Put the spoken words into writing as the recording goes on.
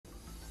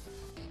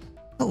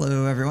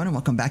Hello everyone and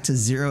welcome back to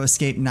Zero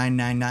Escape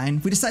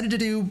 999. We decided to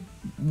do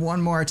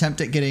one more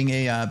attempt at getting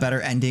a better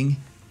ending.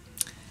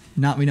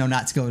 We know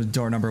not to go to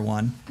door number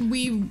 1.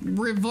 We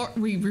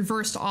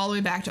reversed all the way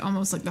back to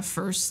almost like the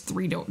first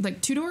 3 doors, like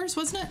 2 doors,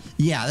 wasn't it?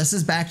 Yeah, this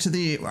is back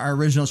to our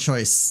original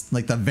choice,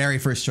 like the very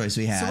first choice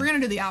we had. So we're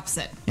gonna do the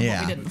opposite of what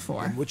we did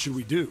before. And what should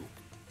we do?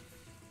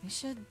 We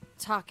should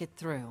talk it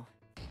through.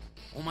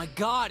 Oh my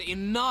god,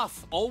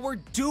 enough! All we're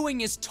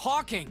doing is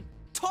talking!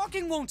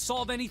 Talking won't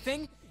solve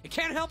anything! It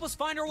can't help us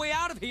find our way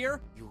out of here!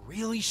 You're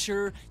really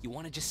sure you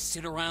want to just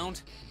sit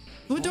around?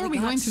 What door are we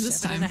going through this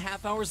time?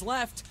 7.5 hours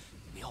left.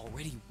 We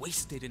already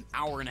wasted an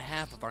hour and a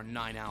half of our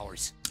 9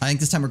 hours. I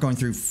think this time we're going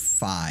through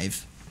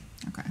 5.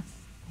 Okay.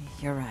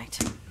 You're right.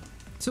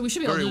 So we should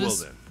be able to Very well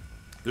just... then.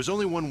 There's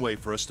only one way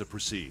for us to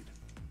proceed.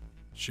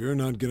 Sure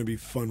not gonna be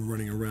fun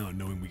running around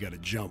knowing we gotta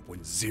jump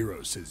when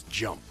Zero says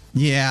jump.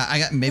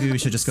 Yeah, maybe we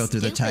should just go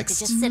through the text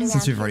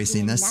since we've already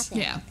seen this.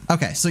 Yeah.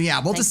 Okay, so yeah,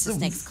 we'll Thanks just... to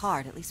Snake's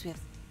card, at least we have...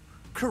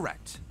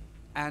 Correct.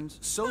 And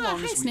so long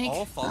as we Snake.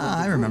 all follow the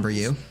I remember rules,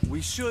 you.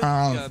 we should.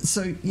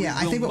 So yeah,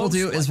 I will think what we'll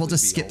do most is we'll likely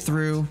just be skip all right.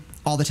 through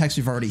all the text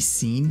we've already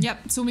seen.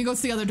 Yep. So when we go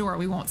to the other door,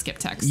 we won't skip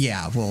text.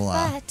 Yeah, we'll...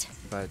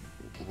 But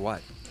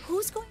what?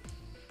 Who's going...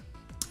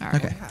 All right.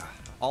 Okay. Yeah,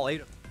 all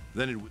 8 of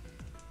Then it would...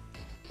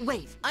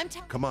 Wait, I'm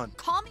Come on.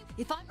 Call me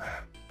if I'm...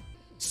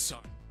 Son.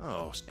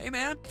 Oh, Hey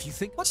man, If you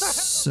think... what the hell?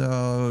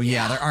 So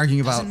yeah, they're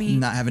arguing about doesn't mean-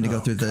 not having to go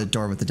through the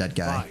door with the dead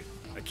guy.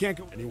 Fine. I can't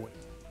go anyway.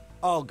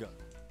 I'll go.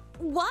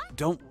 What?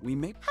 Don't we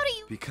make? How do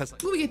you... Because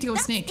Ooh, we get to go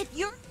with Snake. If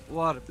you're...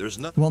 what? If there's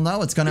nothing. Well,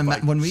 no, it's gonna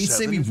If I- when we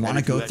say we 7, want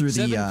to go through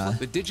the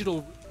The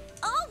digital...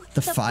 Oh,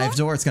 the 5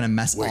 door, it's gonna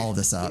mess Wait, all of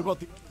this what up. about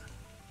the...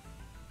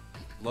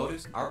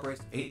 Lotus, outbreak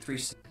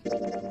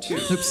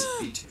 832. Oops.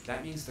 B2.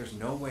 That means there's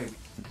no way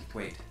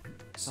we... Wait,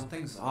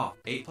 something's off.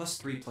 8 plus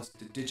 3 plus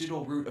the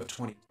digital root of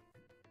 20.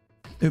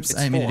 Oops, I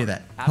didn't mean to do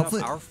that. Add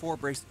Hopefully, up our 4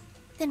 brace.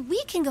 Then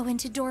we can go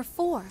into door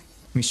 4.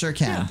 we sure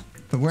can, Yeah.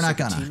 but we're not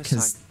So the gonna team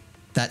because assigned-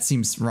 that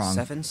seems wrong.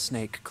 7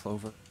 Snake,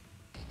 Clover,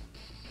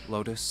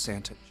 Lotus,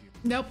 Santa, June.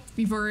 Nope.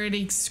 We've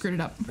already screwed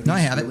it up. Are No, I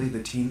these have it. really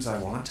the teams I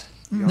want?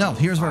 No, Beyond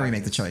here's where we five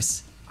make the is-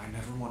 choice. I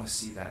never want to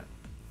see that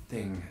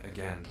thing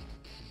again.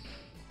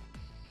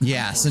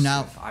 Yeah, Of so course,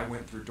 now if I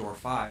went through door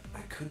 5,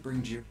 I could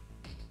bring June.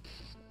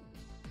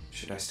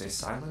 Should I stay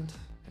silent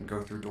and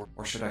go through door,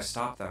 or should I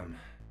stop them?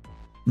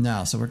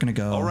 no, so we're gonna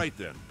go. All right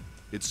then.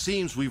 It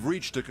seems we've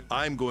reached a...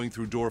 I'm going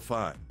through door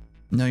 5.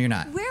 No, you're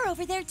not. We're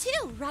over there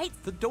too, right?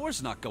 The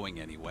door's not going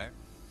anywhere.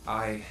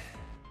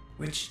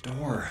 Which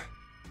door?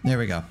 There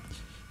we go.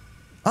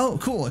 Oh,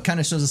 cool. It kind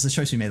of shows us the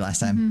choice we made last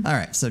time. All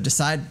right, so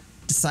decided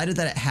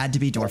that it had to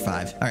be door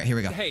 5. All right, here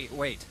we go. Hey,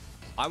 wait.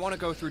 I want to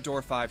go through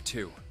door 5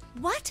 too.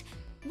 What?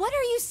 What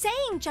are you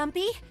saying,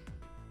 Jumpy?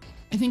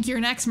 I think you're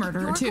an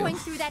ex-murderer You're too. going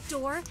through that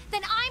door,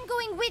 then I'm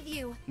going with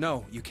you.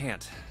 No, you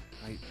can't.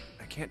 I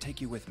can't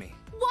take you with me.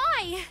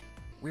 Why?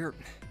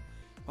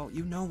 Well,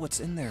 you know what's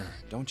in there,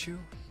 don't you?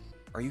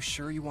 Are you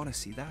sure you want to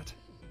see that?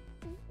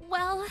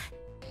 Well,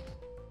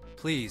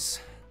 Please,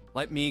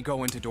 let me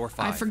go into door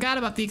 5. I forgot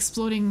about the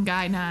exploding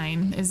guy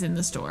 9 is in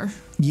this door.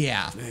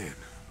 Yeah. Man,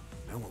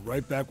 now we're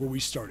right back where we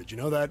started. You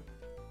know that?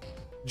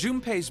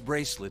 Junpei's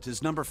bracelet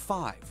is number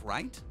 5,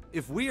 right?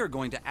 If we are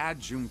going to add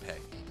Junpei,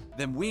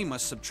 then we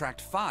must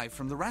subtract 5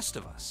 from the rest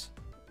of us.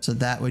 So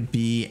that would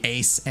be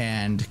Ace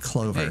and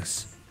Clover.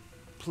 Ace,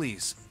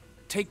 please,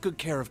 take good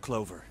care of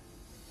Clover.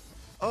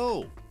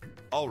 Oh,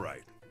 all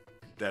right.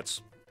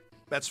 That's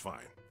fine.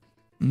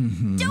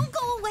 don't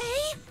go away.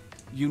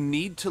 You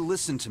need to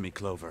listen to me,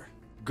 Clover.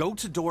 Go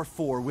to door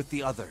 4 with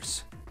the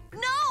others.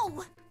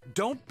 No.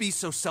 Don't be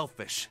so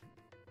selfish.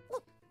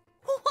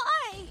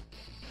 Why?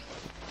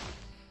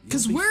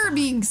 Because You'll be we're fine.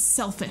 being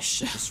selfish.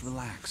 Just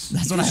relax.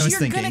 That's what I Because was you're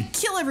thinking. gonna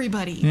kill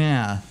everybody.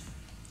 Yeah.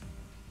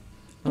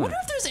 I wonder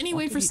if there's any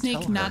way did for he Snake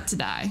tell her? not to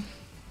die.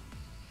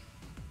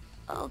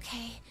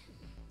 Okay,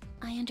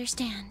 I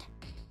understand.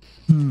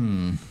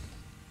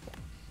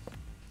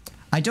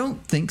 I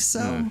don't think so.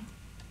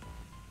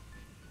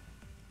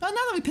 Well, now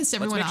that we pissed Let's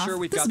everyone make off, sure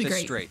we've this got will be this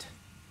great. straight.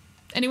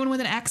 Anyone with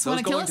an axe Those want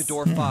to kill going us? to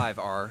door 5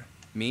 are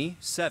me,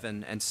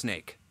 7, and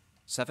Snake.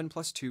 7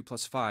 plus 2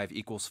 plus 5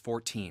 equals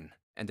 14.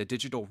 And the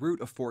digital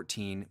root of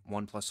 14,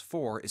 1 plus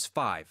 4, is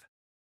 5.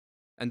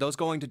 And those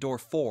going to door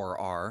 4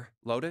 are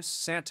Lotus,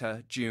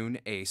 Santa, June,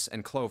 Ace,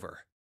 and Clover.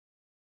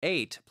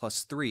 8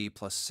 plus 3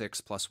 plus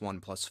 6 plus 1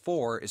 plus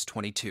 4 is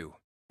 22.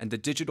 And the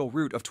digital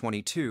root of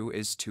 22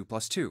 is 2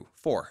 plus 2,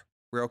 4.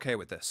 We're okay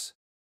with this.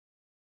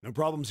 No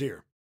problems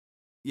here.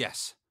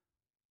 Yes.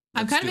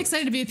 I'm Let's kind of do it.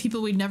 excited to be with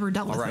people we've never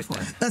dealt with All right, before.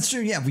 then. That's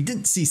true. Yeah, we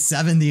didn't see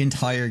 7 the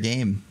entire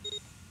game.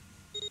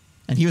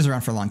 And he was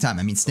around for a long time.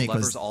 I mean, The Snake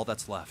lever's was all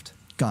that's left.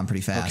 gone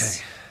pretty fast.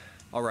 Okay.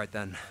 All right,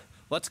 then.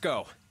 Let's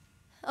go.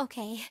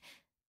 Okay,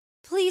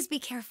 please be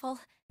careful.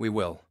 We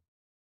will.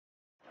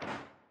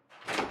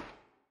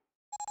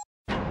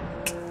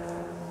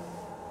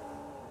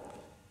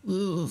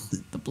 Ooh,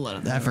 the blood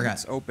on I that. forgot.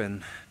 It's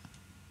open.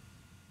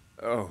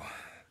 Oh,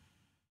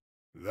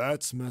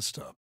 That's messed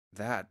up.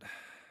 that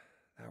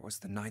was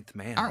the 9th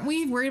man. Aren't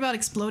we worried about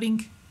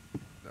exploding?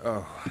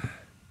 Oh,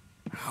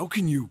 How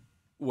can you...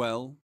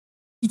 Well,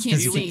 You can't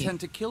do you see. intend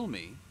to kill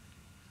me?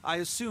 I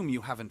assume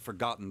you haven't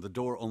forgotten the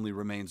door only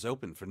remains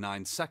open for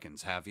 9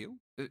 seconds, have you?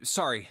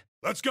 Sorry.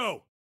 Let's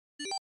go!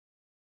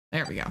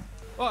 There we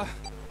go.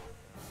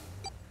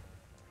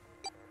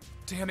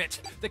 Damn it.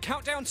 The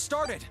countdown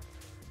started.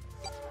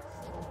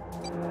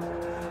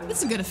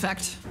 It's a good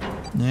effect.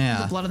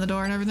 Yeah. The blood on the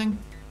door and everything.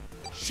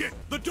 Shit,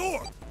 the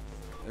door!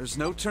 There's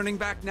no turning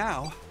back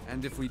now,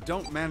 and if we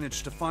don't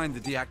manage to find the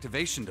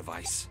deactivation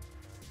device...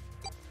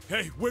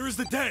 Hey, where is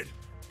the dead?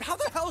 How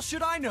the hell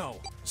should I know?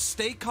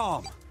 Stay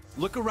calm.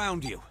 Look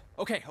around you.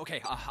 Okay,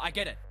 I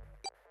get it.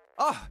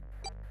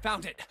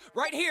 Found it.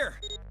 Right here.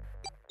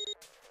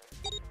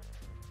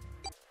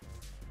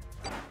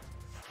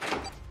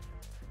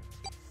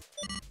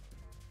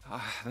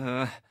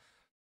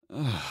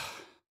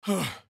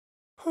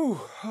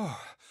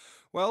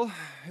 Well,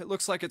 it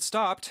looks like it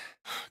stopped.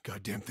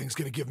 Goddamn thing's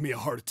gonna give me a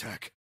heart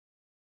attack.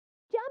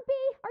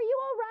 Jumpy, are you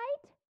all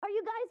right? Are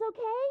you guys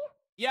okay?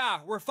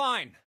 Yeah, we're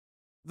fine.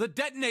 The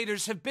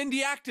detonators have been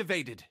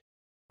deactivated.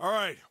 All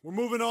right, we're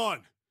moving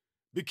on.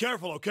 Be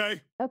careful,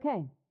 okay?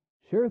 Okay.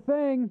 Sure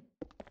thing.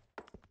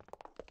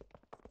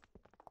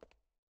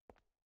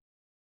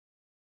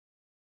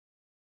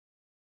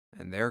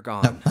 And they're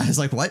gone. I was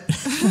like, what?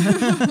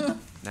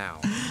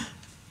 Now.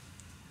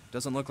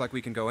 Doesn't look like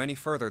we can go any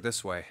further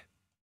this way.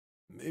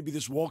 Maybe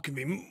this wall can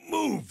be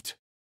moved.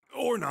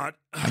 Or not.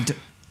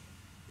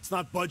 It's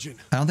not budging.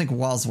 I don't think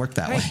walls work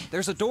that way. Hey,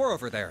 there's a door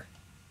over there.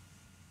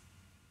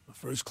 A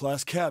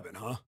first-class cabin,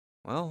 huh?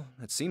 Well,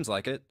 it seems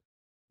like it.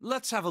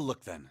 Let's have a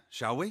look then,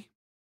 shall we?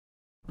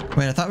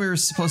 Wait, I thought we were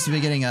supposed to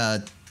be getting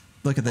a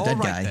look at the dead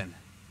All right, guy. then.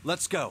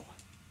 Let's go.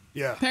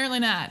 Yeah. Apparently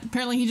not.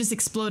 Apparently he just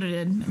exploded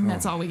it, and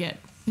that's all we get.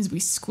 Is we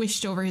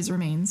squished over his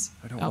remains.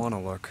 I don't want to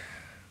look.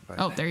 But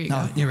Oh, there you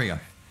go. Oh, here we go.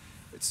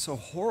 it's so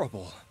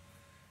horrible.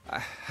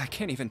 I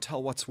can't even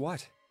tell what's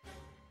what.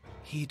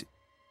 He'd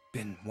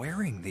been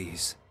wearing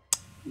these.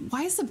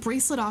 Why is the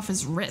bracelet off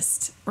his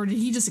wrist? Or did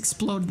he just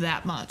explode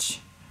that much?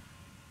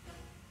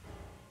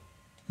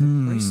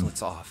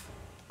 Bracelet's off.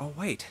 Oh,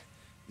 wait.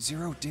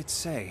 Zero did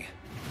say.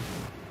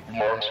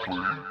 Lastly,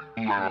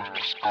 let us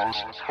discuss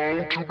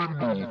how to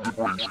remove the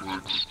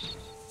bracelets.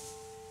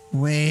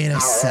 Wait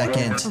a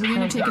second. Are we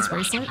gonna take his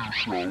bracelet?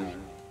 So, 1.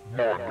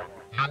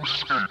 You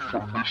escape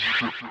from this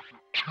ship.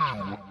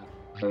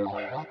 2.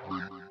 More heart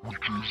rate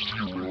reaches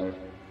 0.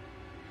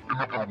 In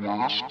other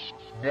words,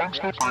 once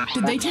the bracelet...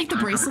 Did they take the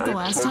bracelet the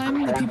last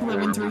time? The people that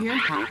went through here?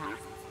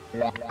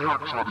 Or the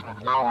parents that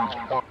ignores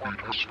heartbeat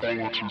has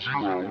fallen to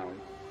 0,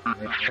 it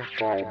will shut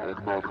down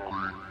automatically.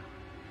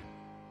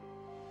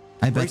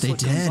 I bet they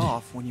Bracelet comes did.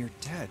 off when you're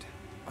dead.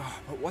 Oh,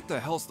 but what the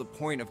hell's the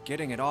point of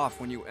getting it off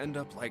when you end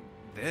up like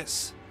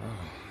this?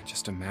 Oh,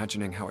 just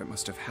imagining how it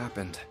must have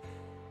happened.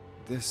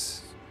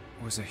 This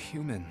was a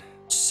human.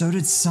 So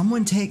did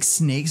someone take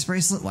Snake's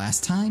bracelet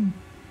last time?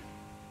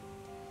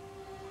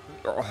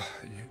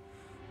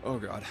 Oh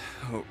god.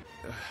 Oh,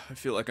 I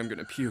feel like I'm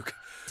gonna puke.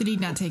 Did he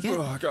not take it?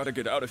 Oh, I gotta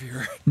get out of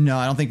here. No,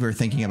 I don't think we were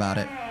thinking about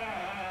it.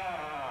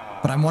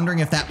 But I'm wondering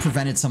if that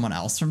prevented someone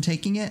else from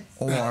taking it,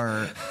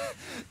 or...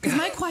 Because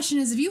my question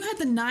is, if you had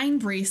the 9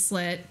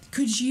 bracelet,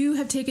 could you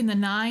have taken the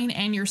 9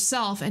 and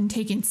yourself and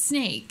taken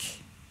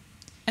Snake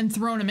and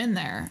thrown him in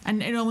there?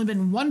 And it only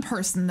been one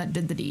person that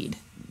did the deed.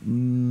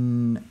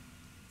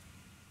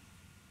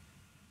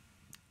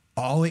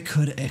 Oh, it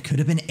could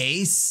have been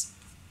Ace.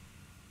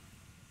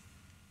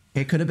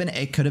 It could have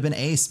been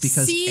Ace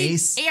because See,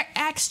 Ace.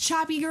 Axe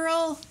Choppy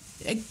Girl,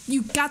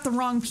 you got the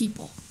wrong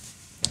people.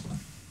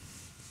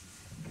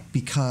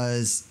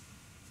 Because,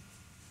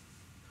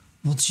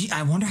 well, gee,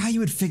 I wonder how you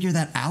would figure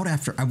that out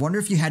after. I wonder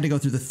if you had to go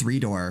through the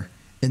 3-door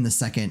in the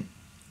second.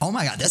 Oh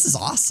my god, this is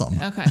awesome.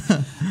 Okay.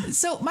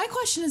 So my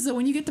question is, though,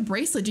 when you get the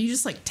bracelet, do you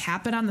just like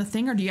tap it on the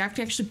thing, or do you have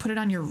to actually put it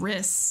on your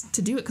wrist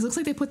to do it? Because it looks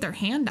like they put their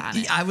hand on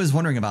it. I was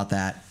wondering about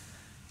that.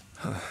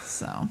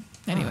 So,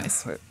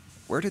 anyways. Wait,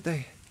 where did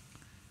they?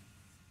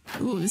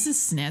 Ooh, this is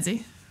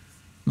snazzy.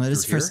 Well, it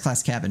is Through here? first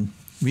class cabin.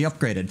 We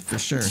upgraded for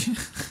sure.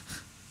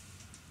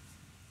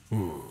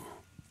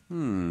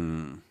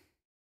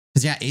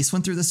 Because yeah, Ace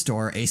went through the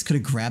store. Ace could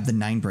have grabbed the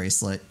 9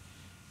 bracelet.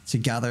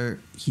 Together,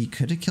 he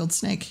could have killed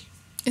Snake.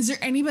 Is there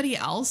anybody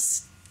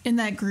else in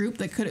that group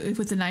that could,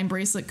 with the 9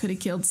 bracelet, could have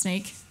killed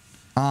Snake?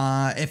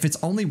 If it's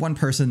only one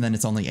person, then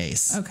it's only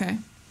Ace. Okay,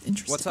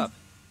 interesting. What's up?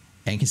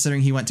 And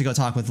considering he went to go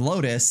talk with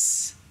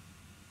Lotus,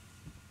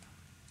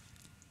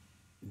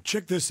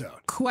 Check this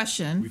out.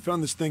 Question. We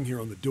found this thing here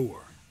on the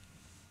door.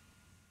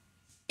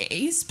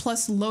 Ace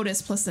plus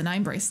Lotus plus the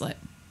 9 bracelet.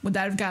 Would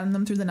that have gotten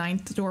them through the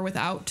 9th door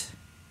without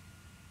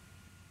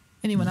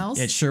anyone else?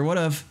 it sure would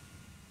have.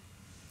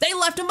 They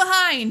left him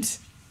behind.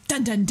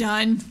 Dun dun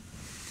dun.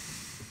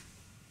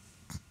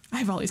 I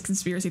have all these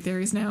conspiracy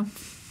theories now.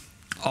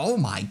 Oh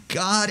my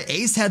god,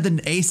 Ace had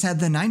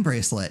the 9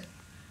 bracelet.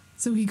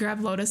 So he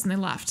grabbed Lotus and they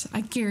left.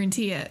 I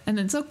guarantee it. And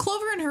then so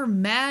Clover and her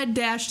mad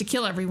dash to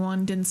kill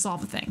everyone didn't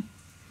solve a thing.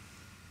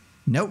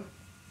 Nope.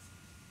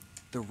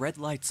 The red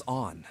light's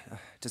on.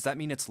 Does that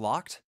mean it's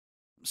locked?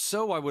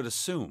 So I would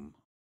assume.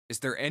 Is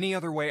there any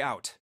other way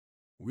out?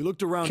 We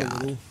looked around a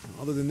little.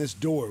 Other than this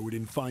door, we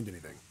didn't find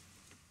anything.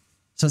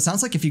 So it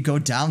sounds like if you go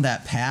down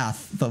that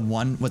path, the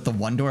one with the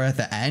one door at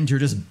the end, you're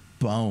just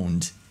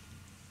boned.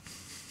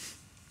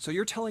 So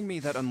you're telling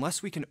me that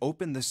unless we can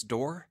open this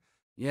door?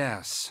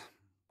 Yes.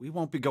 We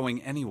won't be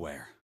going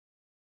anywhere.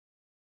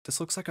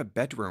 This looks like a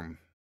bedroom.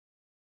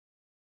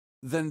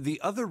 Then the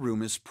other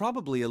room is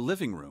probably a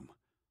living room.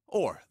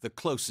 Or the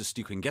closest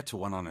you can get to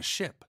one on a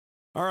ship.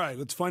 All right,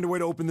 let's find a way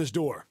to open this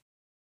door.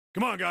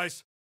 Come on,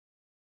 guys.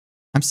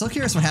 I'm still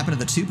curious what happened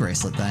to the 2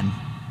 bracelet then.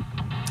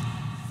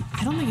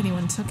 I don't think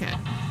anyone took it.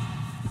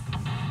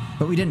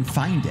 But we didn't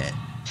find it.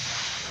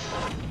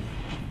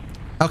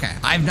 Okay,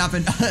 I've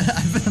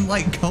been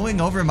like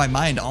going over in my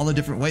mind all the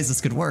different ways this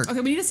could work.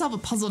 Okay, we need to solve a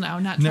puzzle now,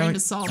 not trying to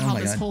solve how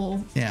this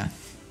whole... Yeah.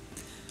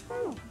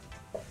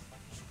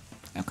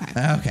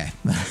 Okay. Okay.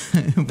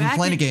 We're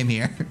playing a game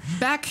here.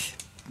 Back.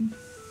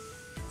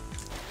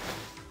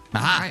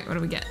 Aha. All right, what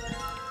do we get?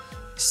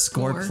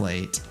 Score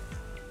plate.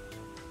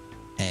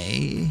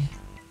 A.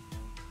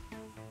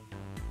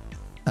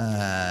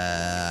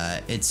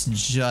 It's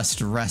just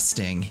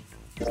resting.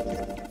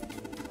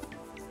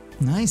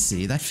 I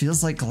see. That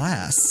feels like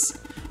glass.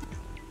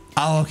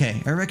 Oh,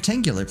 okay. A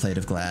rectangular plate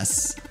of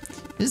glass.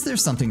 Is there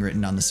something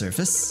written on the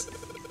surface?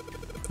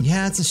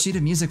 Yeah, it's a sheet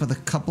of music with a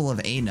couple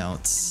of A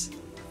notes.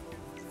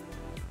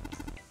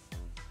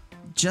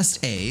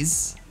 Just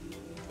A's.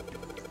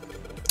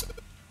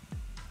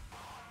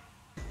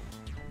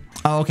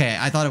 Oh, okay.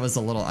 I thought it was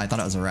a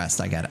rest.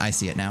 I get it. I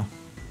see it now.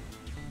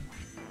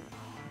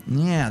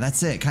 Yeah,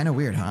 that's it. Kind of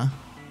weird, huh?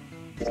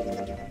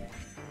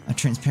 A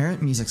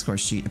transparent music score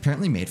sheet,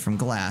 apparently made from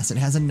glass. It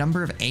has a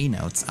number of A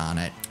notes on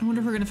it. I wonder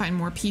if we're going to find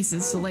more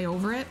pieces to lay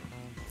over it,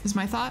 is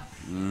my thought.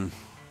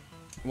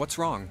 What's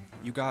wrong?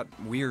 You got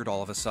weird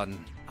all of a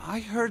sudden. I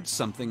heard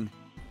something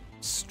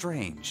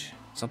strange.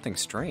 Something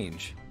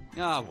strange?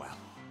 Ah, well,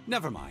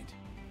 never mind.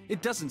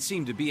 It doesn't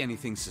seem to be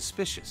anything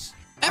suspicious.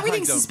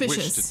 Everything's I don't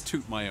suspicious. wish to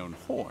toot my own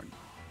horn,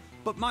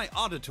 but my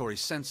auditory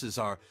senses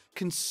are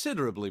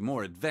considerably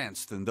more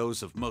advanced than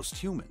those of most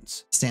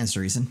humans. Stands to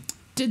reason.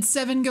 Did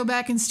Seven go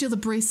back and steal the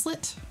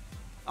bracelet?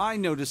 I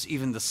notice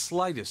even the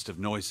slightest of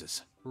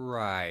noises.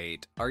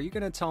 Right. Are you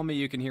gonna tell me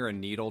you can hear a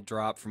needle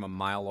drop from a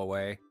mile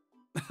away?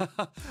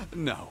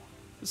 No,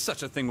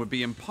 such a thing would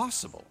be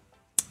impossible.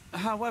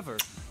 However,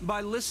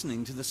 by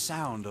listening to the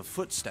sound of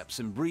footsteps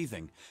and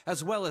breathing,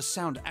 as well as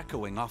sound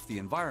echoing off the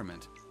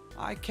environment,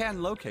 I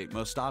can locate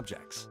most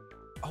objects.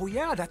 Oh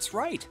yeah, that's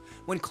right.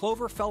 When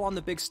Clover fell on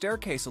the big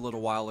staircase a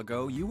little while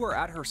ago, you were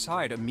at her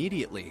side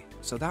immediately.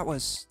 So that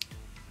was...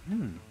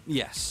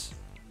 Yes,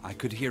 I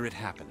could hear it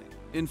happening.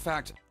 In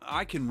fact,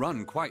 I can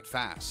run quite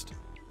fast.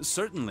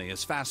 Certainly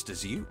as fast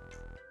as you.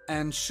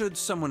 And should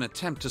someone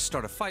attempt to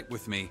start a fight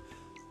with me,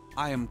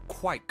 I am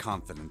quite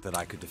confident that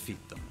I could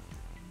defeat them.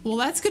 Well,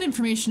 that's good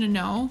information to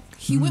know.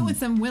 He went with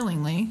them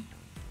willingly.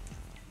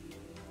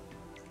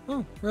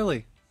 Oh,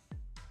 really?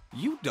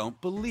 You don't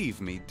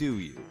believe me, do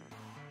you?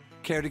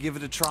 Care to give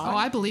it a try? Oh,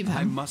 I believe him.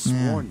 I must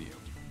warn you.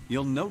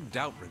 You'll no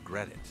doubt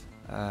regret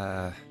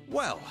it.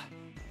 Well,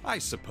 I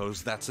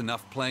suppose that's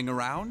enough playing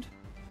around.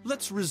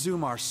 Let's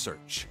resume our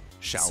search,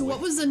 shall we? So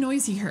what was the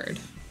noise he heard?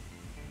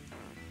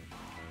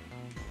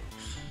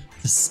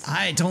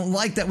 I don't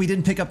like that we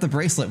didn't pick up the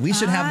bracelet. We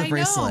should have the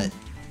bracelet. Know.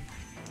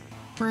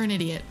 We're an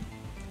idiot.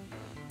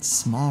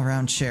 Small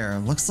round chair.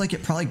 Looks like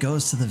it probably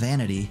goes to the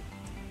vanity.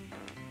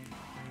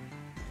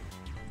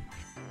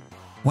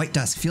 White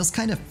desk. Feels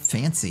kind of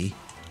fancy.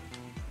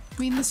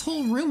 I mean, this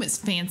whole room is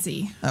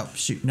fancy. Oh,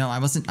 shoot. No, I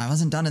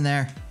wasn't done in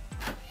there.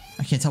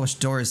 I can't tell which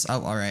doors.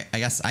 Oh, all right. I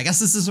guess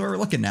this is where we're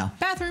looking now.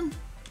 Bathroom.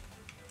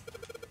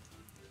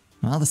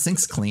 Well, the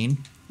sink's clean.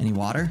 Any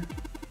water?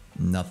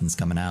 Nothing's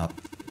coming out.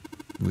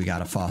 We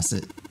got a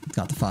faucet.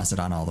 Got the faucet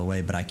on all the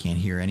way, but I can't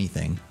hear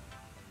anything.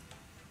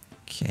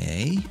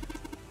 Okay.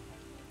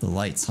 The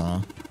lights,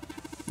 huh?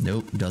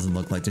 Nope, doesn't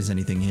look like there's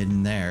anything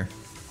hidden there.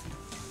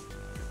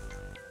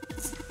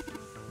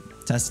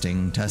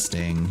 Testing,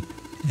 testing.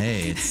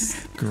 Hey,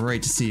 it's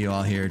great to see you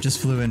all here.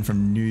 Just flew in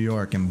from New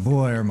York and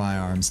boy are my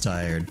arms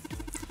tired.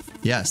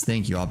 Yes,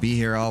 thank you. I'll be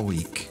here all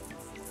week.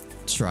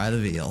 Try the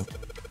veal.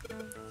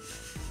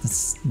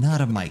 It's not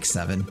a mic,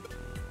 Seven.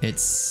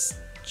 It's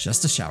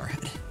just a shower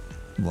head.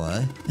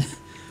 What?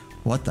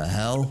 What the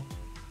hell?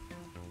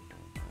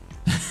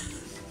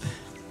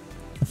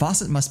 The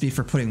faucet must be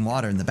for putting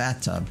water in the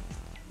bathtub.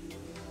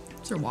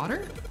 Is there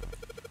water?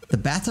 The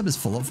bathtub is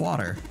full of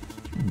water.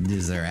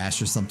 Is there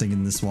ash or something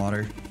in this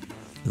water?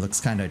 It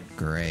looks kind of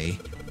gray.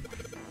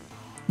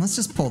 Let's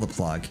just pull the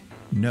plug.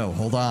 No,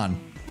 hold on.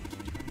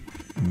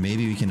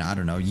 Maybe we can, I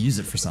don't know, use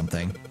it for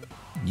something.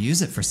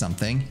 Use it for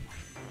something?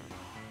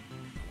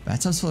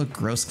 Bathtub's full of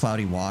gross,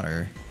 cloudy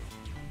water.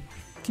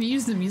 Can you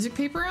use the music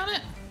paper on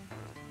it?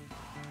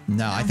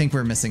 No, I think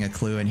we're missing a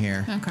clue in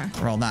here. Okay.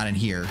 Well, not in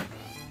here.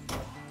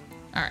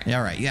 All right. Yeah,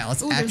 all right. Yeah,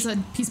 let's. Oh, there's a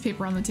piece of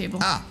paper on the table.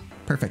 Ah,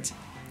 perfect.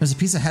 There's a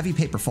piece of heavy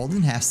paper folded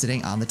in half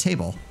sitting on the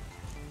table.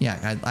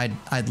 Yeah,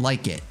 I'd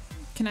like it.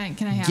 Can I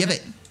have Give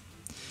it.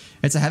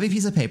 It's a heavy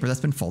piece of paper that's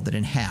been folded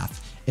in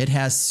half. It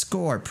has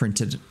score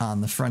printed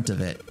on the front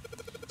of it.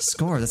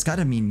 Score, that's got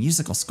to mean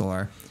musical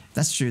score. If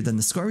that's true, then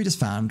the score we just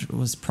found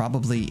was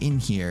probably in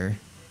here.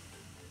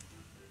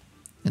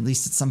 At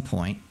least at some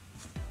point.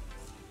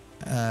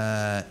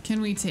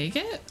 Can we take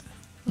it?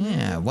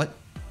 Yeah, what?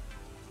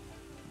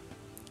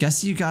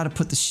 Guess you gotta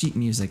put the sheet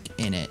music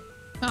in it.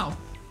 Oh,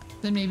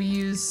 then maybe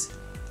use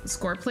the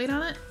score plate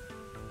on it?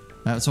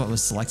 That's what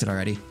was selected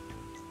already.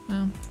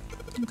 Oh,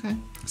 okay.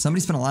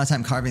 Somebody spent a lot of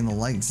time carving the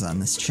legs on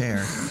this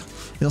chair.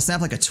 It'll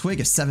snap like a twig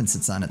if 7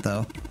 sits on it,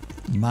 though.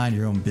 Mind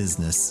your own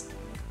business.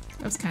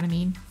 That was kind of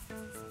mean.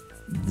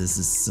 This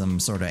is some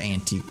sort of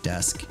antique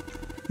desk.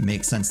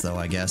 Makes sense, though,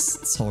 I guess.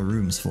 This whole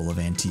room's full of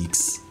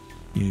antiques.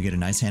 You could get a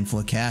nice handful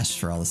of cash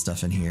for all the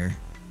stuff in here.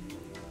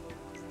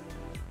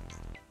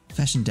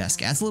 Fashion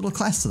desk adds a little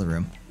class to the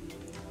room.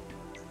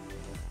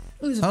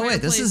 Ooh, oh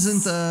wait, this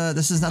isn't the.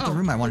 This is not the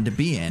room I wanted to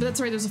be in. But that's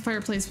right. There's a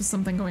fireplace with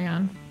something going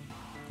on.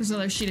 There's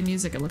another sheet of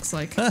music. It looks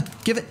like.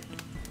 Give it.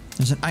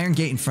 There's an iron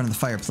gate in front of the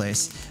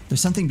fireplace.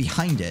 There's something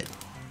behind it.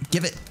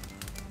 Give it.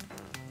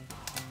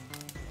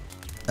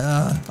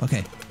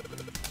 Okay.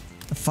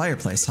 A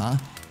fireplace, huh?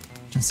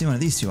 Don't see one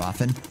of these too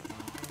often.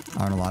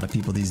 Aren't a lot of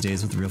people these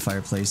days with real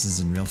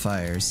fireplaces and real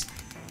fires.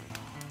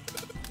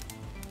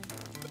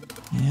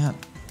 Yep.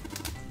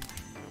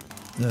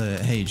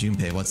 Hey,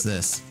 Junpei, what's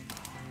this?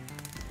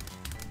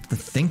 The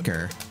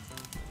Thinker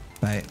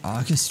by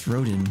August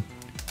Rodin.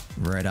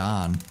 Right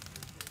on.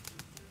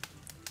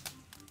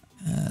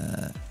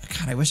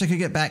 God, I wish I could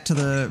get back to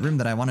the room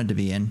that I wanted to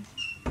be in.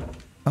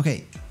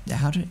 Okay,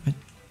 how did...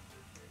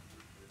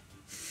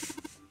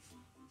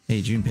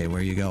 Hey, Junpei, where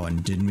are you going?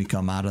 Didn't we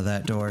come out of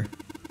that door?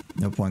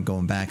 No point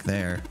going back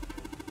there.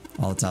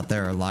 All that's out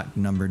there are locked,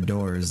 numbered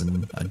doors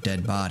and a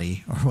dead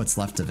body, or what's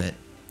left of it.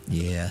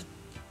 Yeah.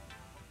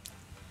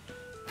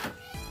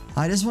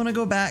 I just want to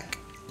go back.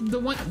 The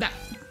one that...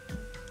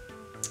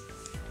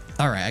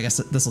 Alright, I guess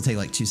this will take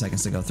like 2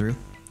 seconds to go through.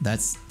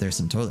 There's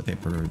some toilet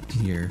paper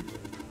here.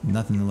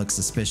 Nothing that looks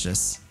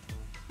suspicious.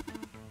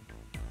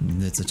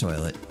 It's a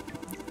toilet.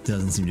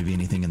 Doesn't seem to be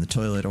anything in the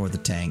toilet or the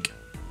tank.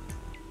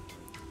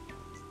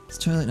 It's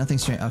a toilet, nothing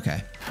strange.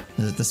 Okay.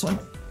 Is it this one?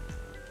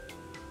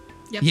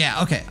 Yep.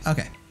 Yeah, okay,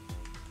 okay.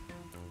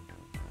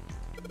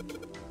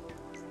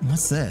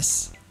 What's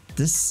this?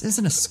 This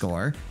isn't a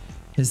score.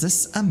 Is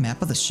this a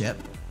map of the ship?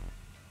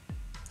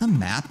 A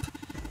map?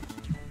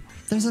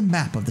 There's a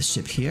map of the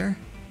ship here.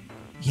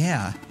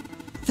 Yeah.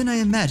 Then I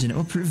imagine it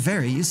will prove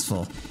very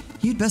useful.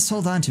 You'd best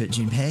hold on to it,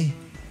 Junpei.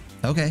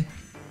 Okay.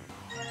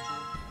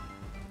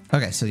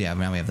 Okay, so yeah,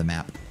 now we have the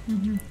map.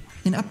 Mm-hmm.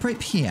 An upright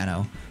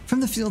piano. From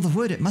the feel of the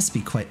wood, it must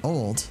be quite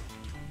old.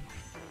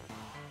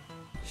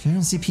 You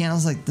don't see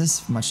pianos like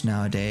this much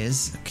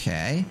nowadays.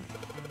 Okay.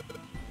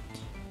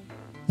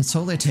 It's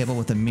totally a table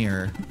with a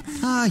mirror.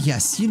 Ah,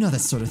 yes, you know that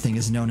sort of thing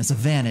is known as a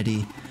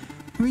vanity.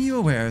 Were you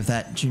aware of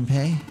that,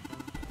 Junpei?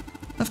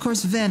 Of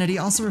course, vanity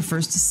also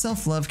refers to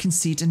self-love,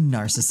 conceit, and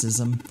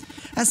narcissism.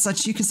 As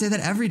such, you could say that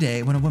every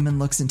day when a woman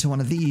looks into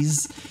one of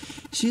these,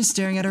 she is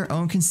staring at her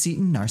own conceit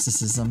and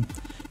narcissism.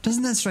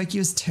 Doesn't that strike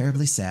you as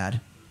terribly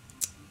sad?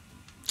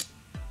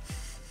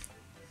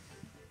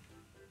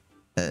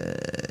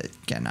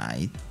 Can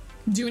I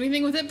do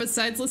anything with it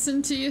besides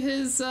listen to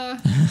his,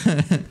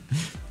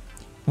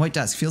 White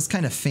desk feels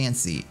kind of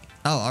fancy.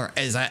 Oh, all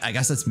right. I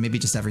guess that's maybe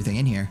just everything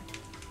in here.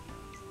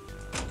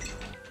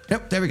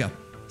 Nope, there we go.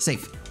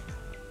 Safe.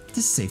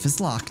 This safe is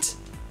locked.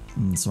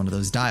 It's one of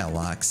those dial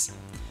locks.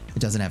 It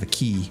doesn't have a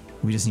key.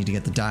 We just need to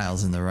get the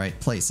dials in the right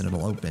place and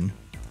it'll open.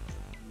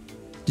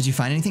 Did you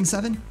find anything,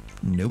 7?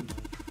 Nope.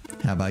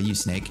 How about you,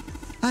 Snake?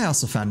 I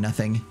also found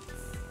nothing.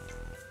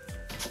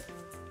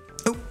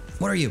 Oh,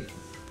 what are you?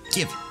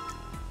 Give.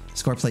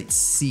 Score plate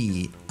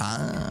C.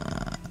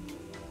 Ah.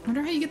 I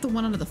wonder how you get the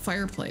one under the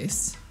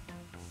fireplace.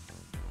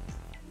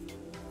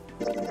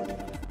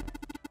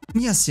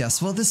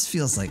 Yes, well this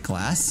feels like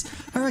glass.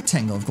 A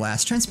rectangle of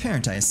glass,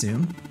 transparent I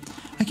assume.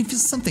 I can feel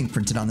something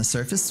printed on the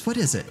surface. What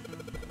is it?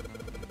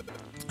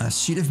 A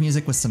sheet of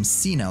music with some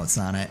C notes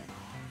on it.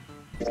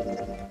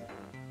 It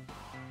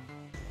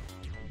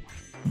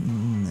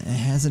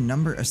has a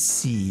number of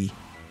C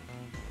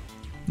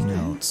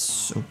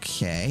notes.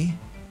 Okay.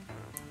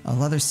 A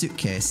leather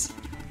suitcase.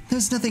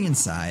 There's nothing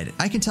inside.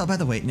 I can tell by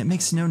the weight and it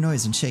makes no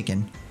noise when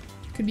shaken.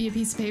 Could be a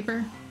piece of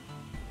paper.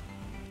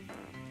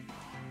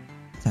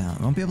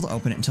 We won't be able to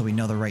open it until we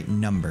know the right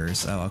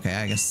numbers. Oh, okay,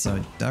 I guess so.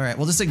 Alright,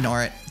 we'll just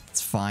ignore it. It's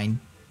fine.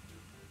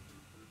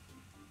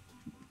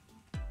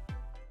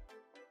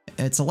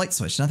 It's a light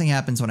switch. Nothing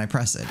happens when I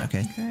press it.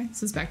 Okay. Okay,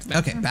 so it's back to the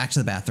bathroom. Okay, back to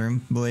the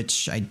bathroom,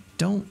 which I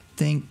don't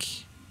think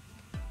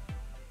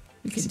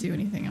we could do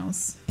anything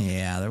else.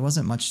 Yeah, there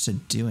wasn't much to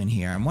do in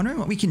here. I'm wondering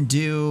what we can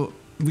do.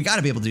 We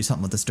gotta be able to do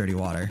something with this dirty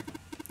water.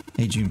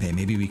 Hey, Junpei,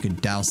 maybe we could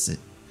douse it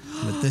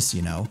with this,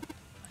 you know.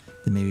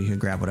 Then maybe we could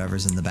grab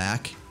whatever's in the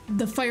back.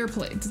 The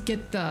fireplace.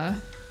 Get the...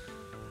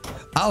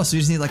 Oh, so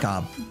we just need like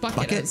a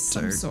bucket of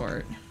some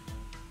sort.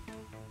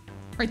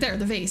 Right there,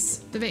 the vase.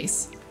 The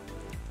vase.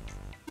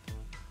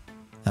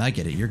 I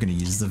get it. You're gonna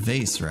use the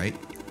vase, right?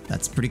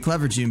 That's pretty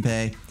clever,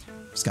 Junpei.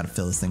 Just gotta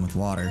fill this thing with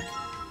water.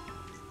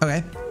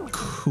 Okay,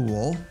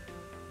 cool.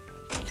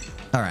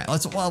 All right,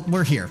 well,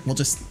 we're here. We'll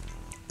just,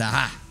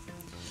 aha.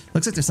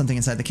 Looks like there's something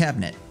inside the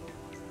cabinet.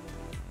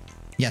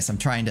 Yes, I'm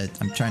trying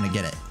to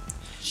get it.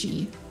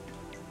 Gee.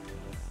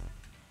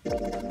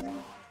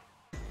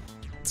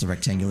 It's a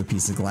rectangular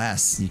piece of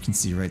glass. You can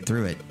see right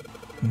through it.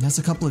 It has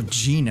a couple of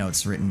G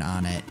notes written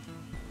on it.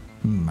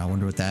 I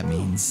wonder what that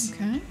means.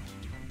 Okay.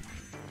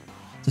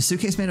 The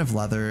suitcase made of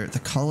leather, the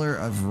color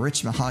of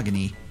rich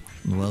mahogany.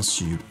 Well,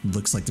 shoot.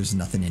 Looks like there's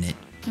nothing in it.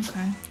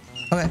 Okay.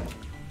 Okay.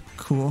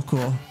 Cool,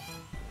 cool.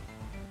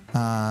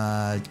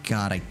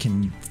 God,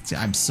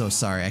 I'm so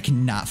sorry. I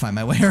cannot find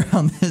my way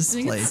around this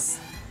place.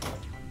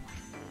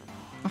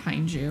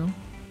 Behind you.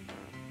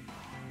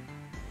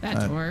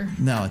 That door.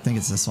 No, I think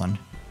it's this one.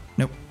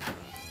 Nope.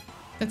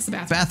 That's the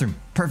bathroom. Bathroom.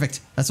 Perfect.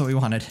 That's what we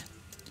wanted.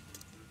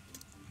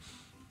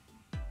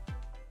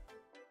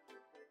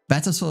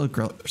 Bathtub's full of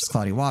gross,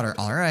 cloudy water.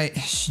 All right.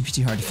 Shouldn't be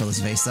too hard to fill this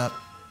vase up.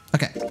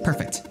 Okay,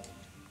 perfect.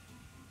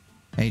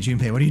 Hey,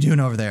 Junpei, what are you doing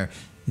over there?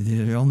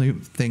 The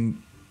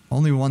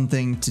only one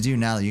thing to do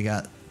now that you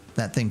got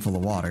that thing full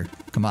of water.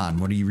 Come on,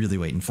 what are you really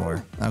waiting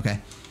for? Okay.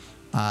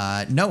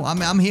 No,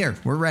 I'm here.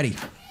 We're ready.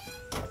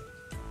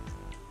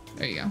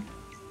 There you go.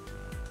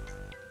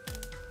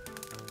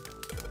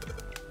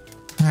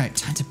 All right,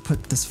 time to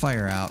put this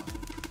fire out.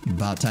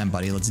 About time,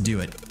 buddy. Let's do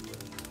it.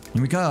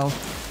 Here we go.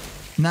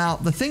 Now,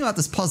 the thing about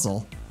this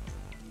puzzle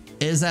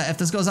is that if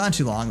this goes on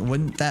too long,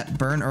 wouldn't that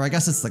burn? Or I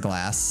guess it's the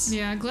glass.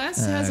 Yeah,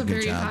 glass has a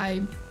very job. high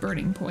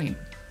burning point.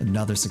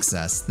 Another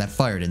success. That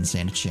fire didn't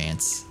stand a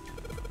chance.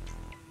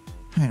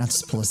 All right, I'll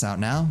just pull this out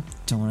now.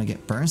 Don't want to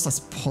get burned, so let's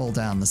pull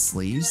down the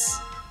sleeves.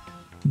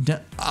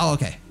 Oh,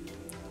 okay.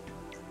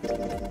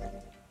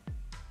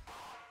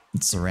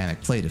 It's a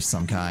ceramic plate of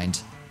some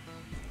kind.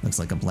 Looks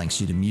like a blank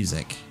sheet of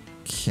music.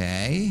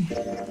 Okay.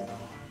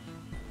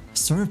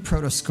 Sort of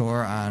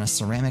proto-score on a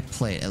ceramic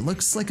plate. It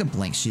looks like a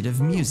blank sheet of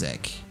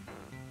music.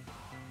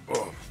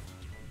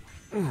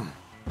 Ooh.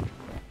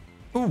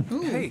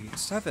 Hey,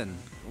 Seven.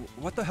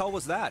 What the hell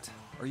was that?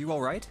 Are you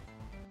alright?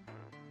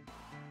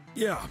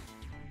 Yeah,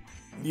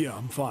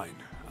 I'm fine.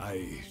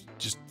 I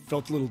just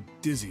felt a little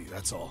dizzy,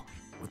 that's all.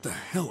 What the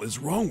hell is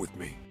wrong with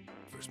me?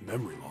 First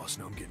memory loss,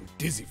 now I'm getting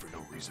dizzy for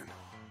no reason.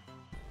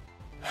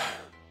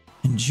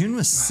 And June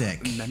was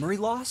sick. Memory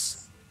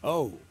loss?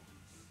 Oh,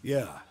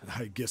 yeah,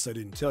 I guess I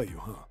didn't tell you,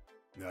 huh?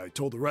 I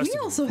told the rest of We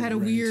them also before had a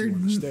we ran into weird,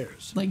 on the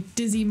stairs. like,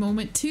 dizzy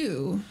moment,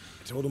 too.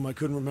 I told them I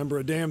couldn't remember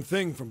a damn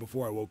thing from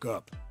before I woke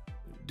up.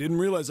 Didn't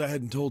realize I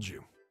hadn't told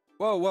you.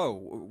 Whoa,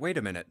 wait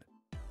a minute.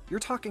 You're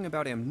talking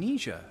about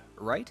amnesia,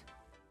 right?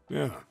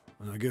 Yeah,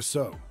 I guess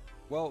so.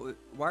 Well,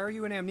 why are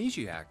you an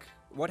amnesiac?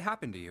 What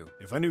happened to you?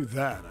 If I knew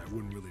that, I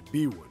wouldn't really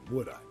be one,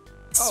 would I?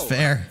 It's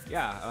fair.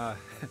 Yeah,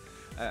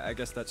 I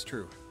guess that's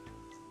true.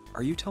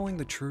 Are you telling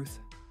the truth?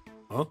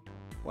 Huh?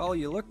 Well,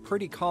 you look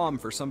pretty calm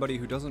for somebody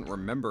who doesn't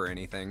remember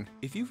anything.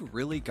 If you've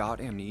really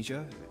got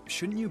amnesia,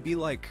 shouldn't you be,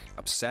 like,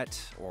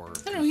 upset or I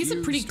don't know, he's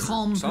a pretty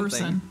calm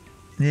person.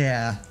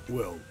 Yeah.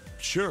 Well,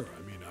 sure.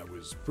 I mean, I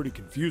was pretty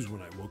confused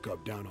when I woke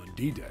up down on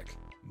D-Deck,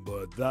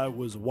 but that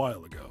was a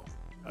while ago.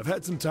 I've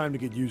had some time to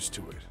get used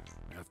to it.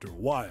 After a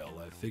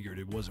while, I figured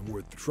it wasn't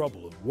worth the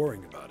trouble of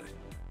worrying about it.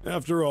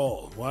 After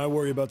all, why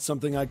worry about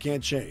something I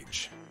can't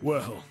change?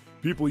 Well,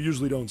 people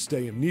usually don't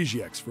stay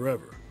amnesiacs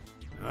forever.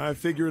 I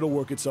figure it'll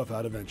work itself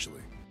out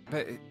eventually.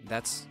 But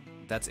that's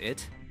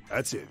it?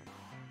 That's it.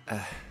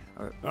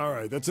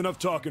 Alright, that's enough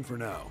talking for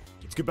now.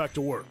 Let's get back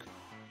to work.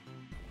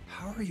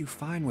 How are you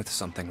fine with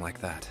something like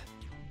that?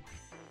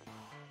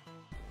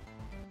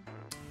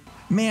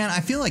 Man, I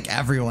feel like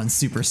everyone's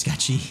super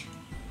sketchy.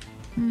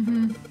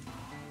 Mm-hmm.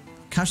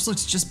 Couch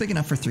looks just big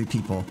enough for 3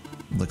 people.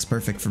 Looks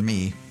perfect for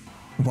me.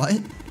 What?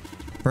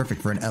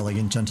 Perfect for an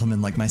elegant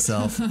gentleman like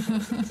myself.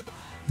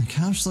 The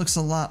couch looks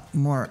a lot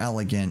more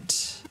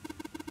elegant.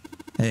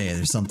 Hey,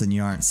 there's something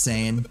you aren't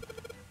saying.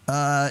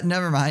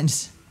 Never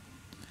mind.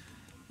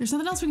 There's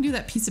something else we can do with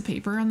that piece of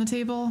paper on the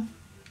table.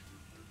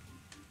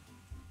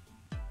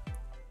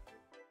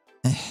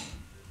 It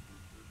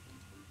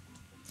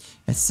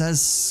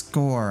says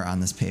score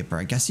on this paper.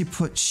 I guess you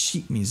put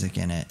sheet music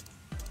in it.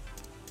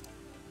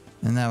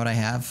 Isn't that what I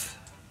have?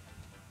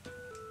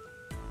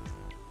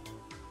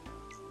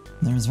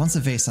 There was once a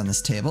vase on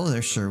this table.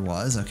 There sure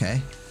was.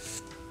 Okay.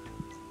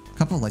 A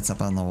couple lights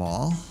up on the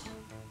wall.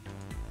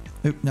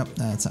 Oop, nope,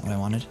 that's not what I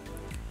wanted.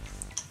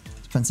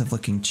 Expensive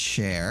looking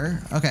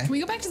chair. Okay. Can we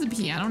go back to the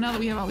piano now that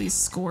we have all these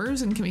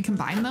scores, and can we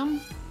combine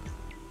them?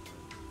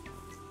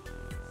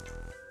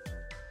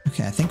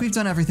 Okay, I think we've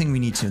done everything we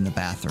need to in the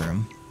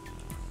bathroom.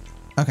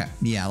 Okay,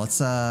 yeah,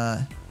 let's,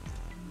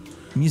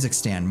 music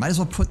stand. Might as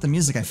well put the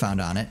music I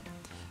found on it.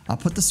 I'll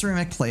put the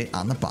ceramic plate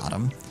on the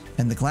bottom,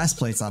 and the glass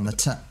plates on the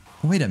top.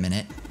 Wait a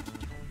minute.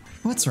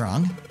 What's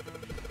wrong?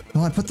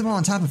 Well, I put them all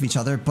on top of each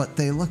other, but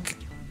they look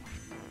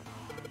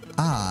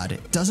odd.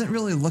 It doesn't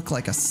really look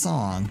like a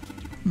song.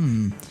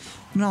 In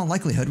all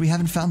likelihood, we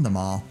haven't found them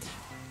all.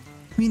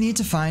 We need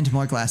to find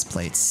more glass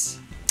plates.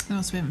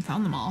 Oh, so we haven't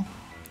found them all.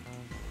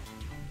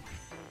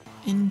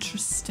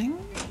 Interesting.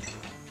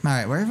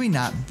 Alright, where have we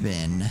not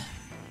been?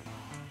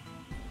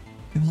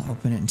 We will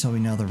open it until we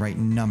know the right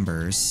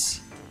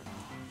numbers.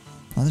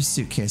 Another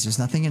suitcase. There's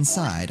nothing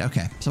inside.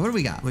 Okay, so what do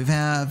we got? We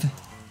have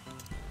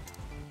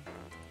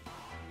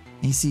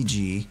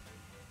ACG.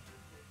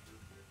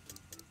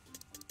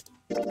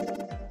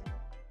 A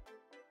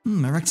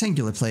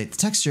rectangular plate. The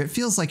texture, it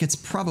feels like it's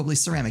probably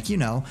ceramic. You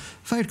know,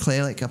 fired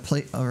clay like a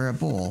plate or a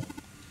bowl.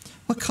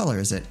 What color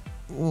is it?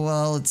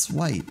 Well, it's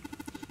white.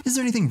 Is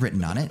there anything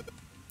written on it?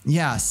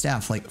 Yeah,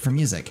 staff, like for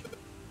music.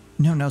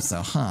 No notes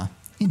though, huh?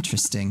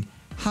 Interesting.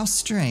 How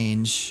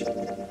strange.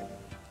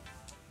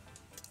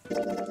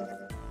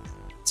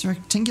 It's a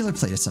rectangular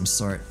plate of some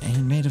sort,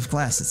 and made of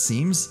glass, it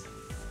seems.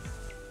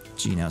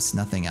 G notes,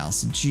 nothing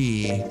else.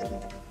 G.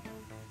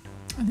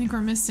 I think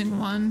we're missing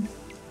one.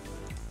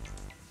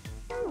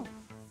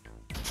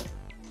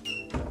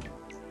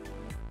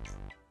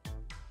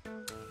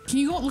 Can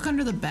you go look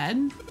under the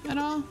bed at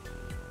all?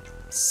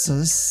 So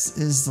this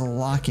is the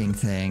locking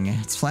thing.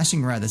 It's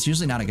flashing red. That's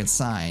usually not a good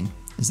sign.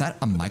 Is that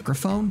a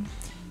microphone?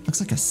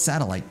 Looks like a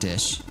satellite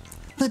dish.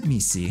 Let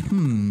me see.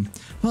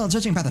 Well,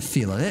 judging by the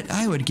feel of it,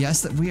 I would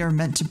guess that we are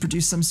meant to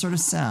produce some sort of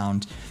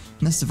sound.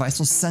 And this device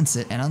will sense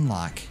it and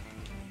unlock.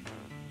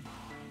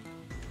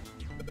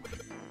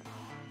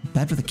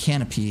 Bed with a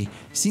canopy.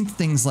 I've seen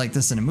things like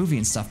this in a movie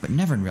and stuff, but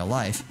never in real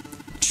life.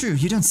 True,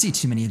 you don't see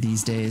too many of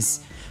these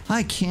days.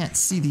 I can't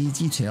see the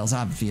details,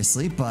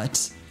 obviously,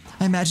 but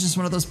I imagine it's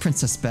one of those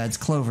princess beds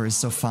Clover is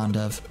so fond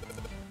of.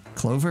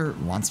 Clover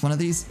wants one of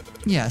these?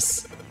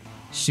 Yes.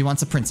 She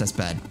wants a princess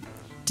bed.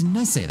 Didn't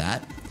I say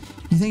that?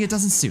 You think it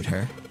doesn't suit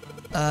her?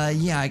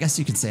 Yeah, I guess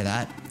you could say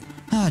that.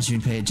 Ah,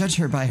 Junpei, judge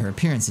her by her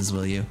appearances,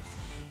 will you?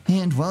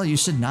 And, well, you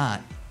should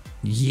not.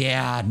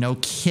 Yeah, no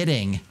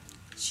kidding.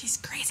 She's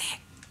crazy.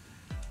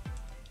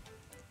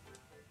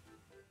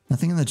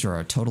 Nothing in the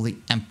drawer, totally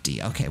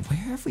empty. Okay, where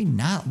have we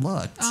not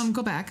looked?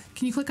 Go back.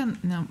 Can you click on,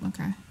 no,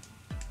 okay.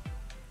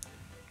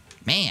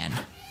 Man.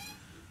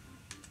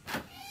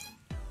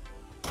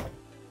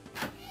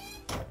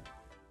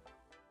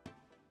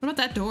 What about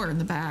that door in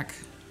the back?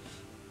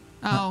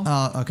 Oh.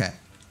 Oh, okay.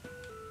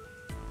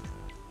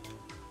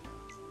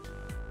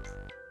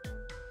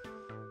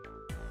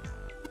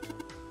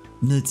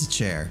 It's a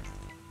chair.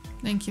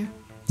 Thank you.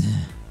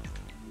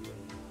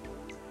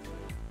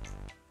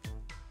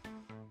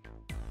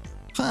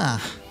 Huh.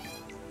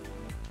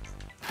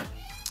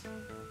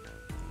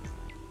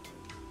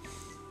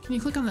 Can you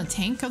click on the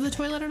tank of the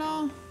toilet at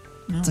all?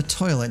 No. It's a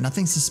toilet.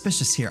 Nothing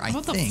suspicious here, I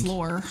What about think. the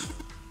floor?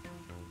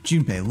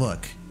 Junpei,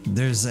 look.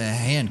 There's a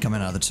hand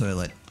coming out of the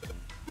toilet.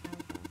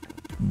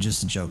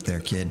 Just a joke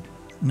there, kid.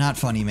 Not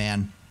funny,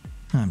 man.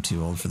 I'm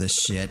too old for this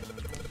shit.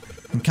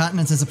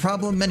 Incontinence is a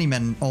problem many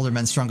older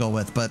men struggle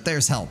with, but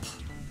there's help.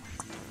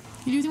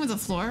 You do anything with the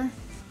floor?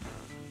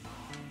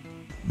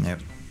 Nope.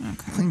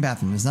 Okay. Clean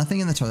bathroom. There's nothing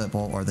in the toilet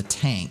bowl or the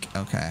tank.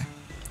 Okay.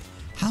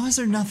 How is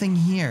there nothing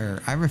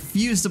here? I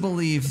refuse to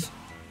believe.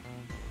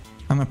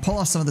 I'm gonna pull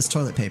off some of this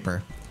toilet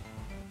paper.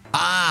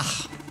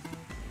 Ah!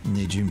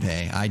 Hey,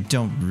 Junpei, I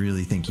don't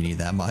really think you need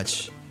that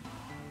much.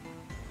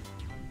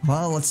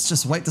 Well, let's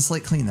just wipe the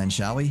slate clean then,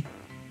 shall we?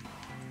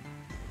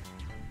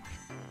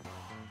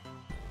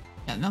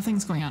 Yeah,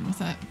 nothing's going on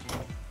with it.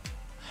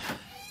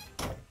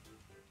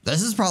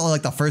 This is probably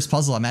like the first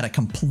puzzle I'm at a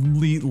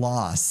complete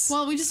loss.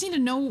 Well, we just need to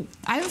know.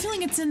 I have a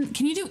feeling it's in.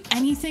 Can you do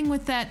anything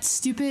with that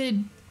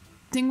stupid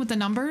thing with the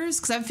numbers?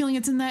 Because I have a feeling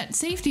it's in that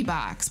safety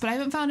box, but I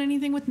haven't found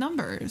anything with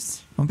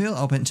numbers. Won't be able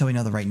to open it until we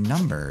know the right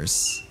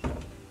numbers.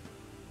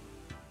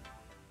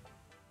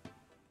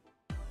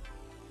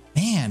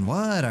 Man,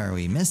 what are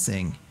we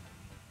missing?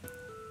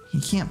 He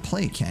can't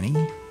play, can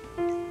he?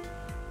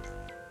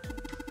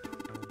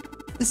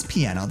 This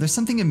piano, there's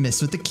something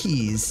amiss with the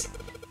keys.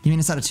 You mean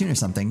it's out of tune or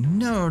something?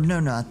 No,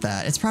 not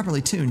that. It's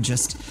properly tuned,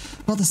 just,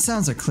 well, the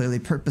sounds are clearly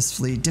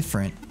purposefully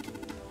different.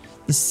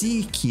 The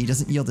C key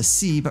doesn't yield a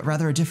C, but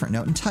rather a different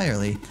note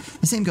entirely.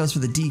 The same goes for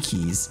the D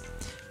keys.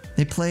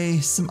 They play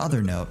some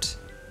other note.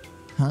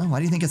 Huh? Why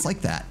do you think it's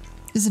like that?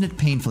 Isn't it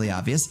painfully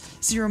obvious?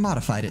 Zero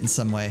modified it in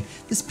some way.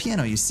 This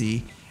piano, you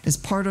see, is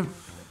part of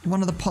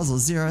one of the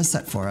puzzles Zero has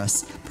set for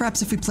us.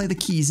 Perhaps if we play the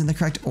keys in the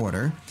correct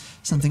order,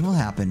 something will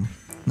happen.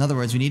 In other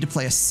words, we need to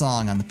play a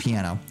song on the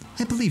piano.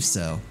 I believe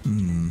so.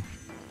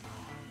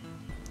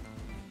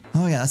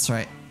 Oh yeah, that's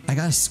right. I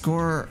got that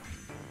score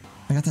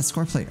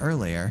plate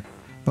earlier,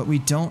 but we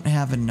don't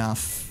have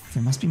enough.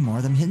 There must be more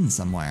of them hidden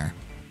somewhere.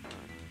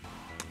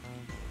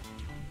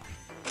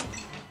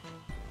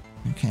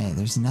 Okay,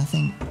 there's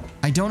nothing.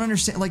 I don't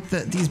understand, like,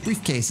 these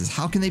briefcases.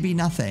 How can they be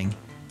nothing?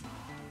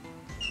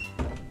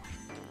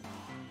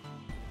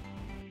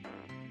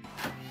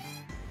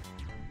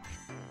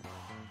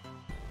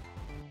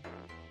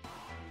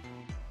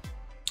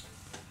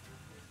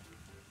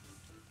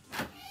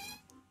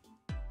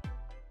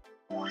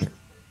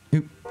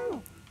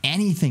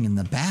 Anything in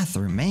the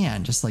bathroom,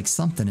 man, just like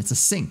something. It's a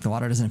sink. The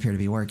water doesn't appear to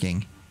be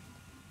working.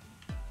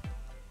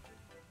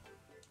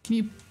 Can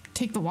you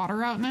take the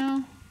water out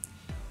now?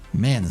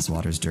 Man, this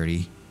water's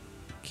dirty.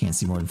 Can't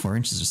see more than 4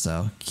 inches or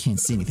so. Can't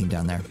see anything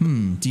down there.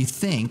 Do you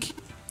think?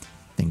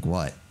 Think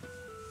what?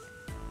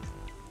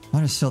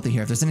 Water's filthy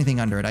here. If there's anything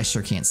under it, I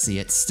sure can't see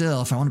it.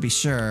 Still, if I want to be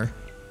sure...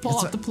 Pull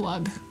out the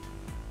plug.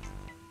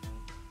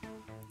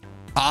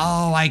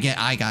 Oh,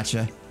 I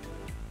gotcha.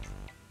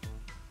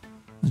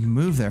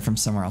 Move there from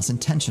somewhere else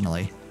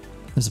intentionally.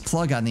 There's a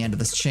plug on the end of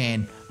this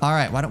chain. All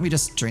right, why don't we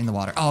just drain the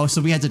water? Oh, so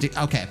we had to do...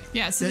 Okay.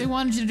 Yeah, so they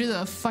wanted you to do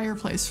the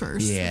fireplace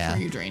first before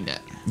you drained it.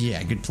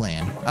 Yeah, good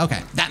plan.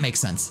 Okay, that makes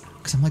sense.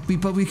 Because I'm like,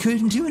 but we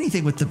couldn't do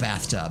anything with the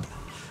bathtub.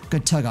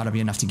 Good tug ought to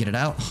be enough to get it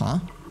out, huh?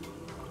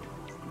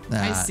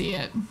 I see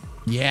it.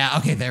 Yeah,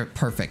 okay, there,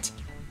 perfect.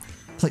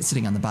 Plate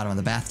sitting on the bottom of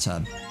the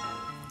bathtub.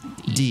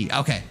 D,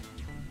 okay.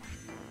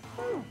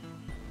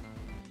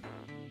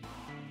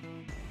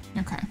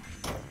 Okay.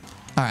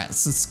 All right,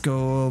 so let's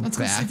go Let's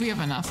back. go see if we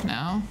have enough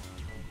now.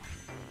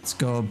 Let's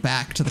go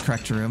back to the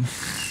correct room.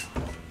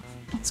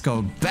 Let's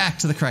go back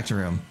to the correct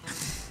room.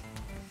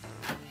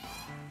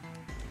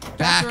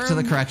 Back to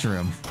the correct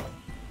room.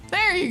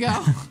 There you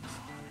go.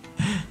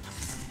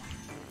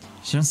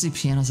 You don't see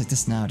pianos like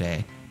this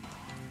nowadays.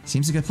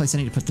 Seems a good place I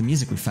need to put the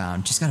music we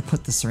found. Just gotta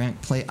put the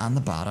ceramic plate on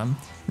the bottom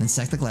and then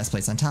stack the glass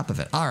plates on top of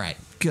it. All right,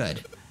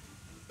 good.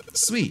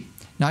 Sweet.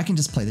 Now I can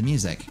just play the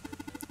music.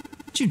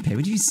 Junpei,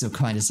 would you be so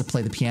kind as to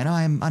play the piano?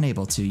 I am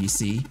unable to, you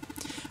see.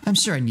 I'm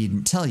sure I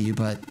needn't tell you,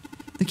 but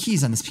the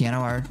keys on this piano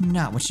are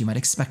not what you might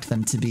expect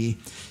them to be.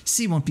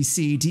 C won't be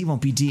C, D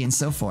won't be D, and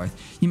so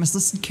forth. You must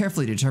listen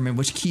carefully to determine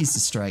which keys to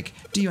strike.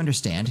 Do you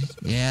understand?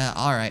 Yeah,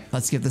 all right,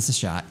 let's give this a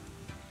shot.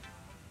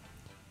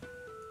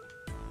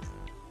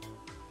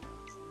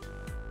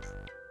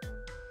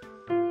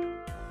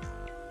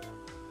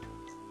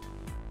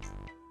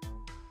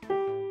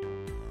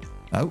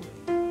 Oh.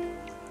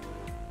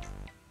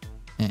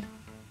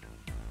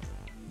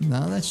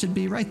 No, that should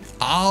be right.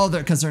 Oh,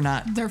 because they're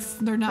not.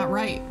 They're not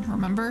right.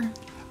 Remember?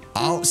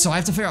 Oh, so I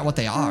have to figure out what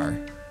they are.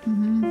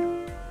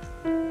 Mm-hmm.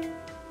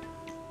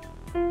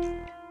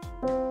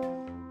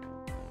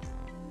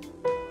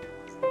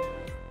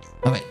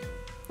 Oh wait.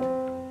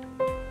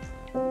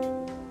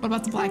 What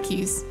about the black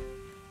keys?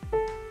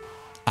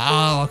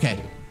 Oh,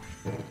 okay.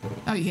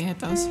 Oh, you can hit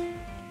those.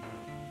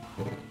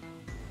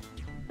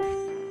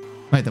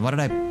 Wait, then what did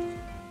I?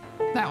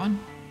 That one.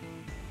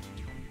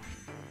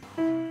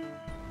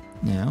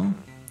 No.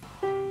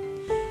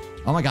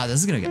 Oh my god, this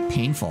is gonna get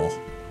painful.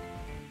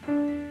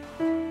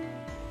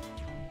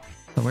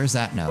 So where's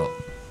that note?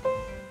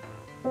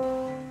 I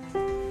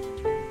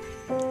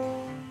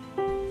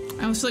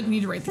almost feel like we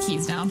need to write the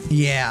keys down.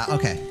 Yeah,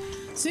 okay.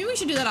 So maybe we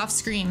should do that off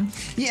screen.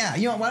 Yeah,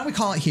 you know, why don't we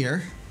call it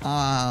here?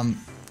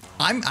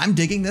 I'm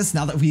digging this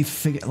now that we've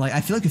figured, like,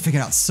 I feel like we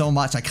figured out so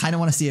much. I kind of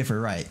want to see if we're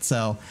right.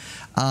 So,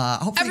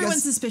 hopefully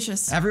Everyone's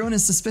suspicious. Everyone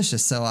is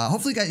suspicious. So,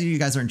 hopefully you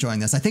guys are enjoying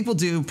this. I think we'll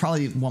do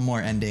probably one more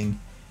ending,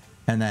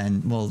 and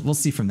then we'll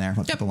see from there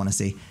what people want to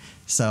see.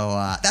 So,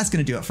 that's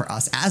going to do it for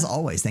us. As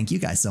always, thank you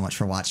guys so much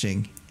for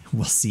watching.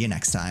 We'll see you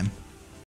next time.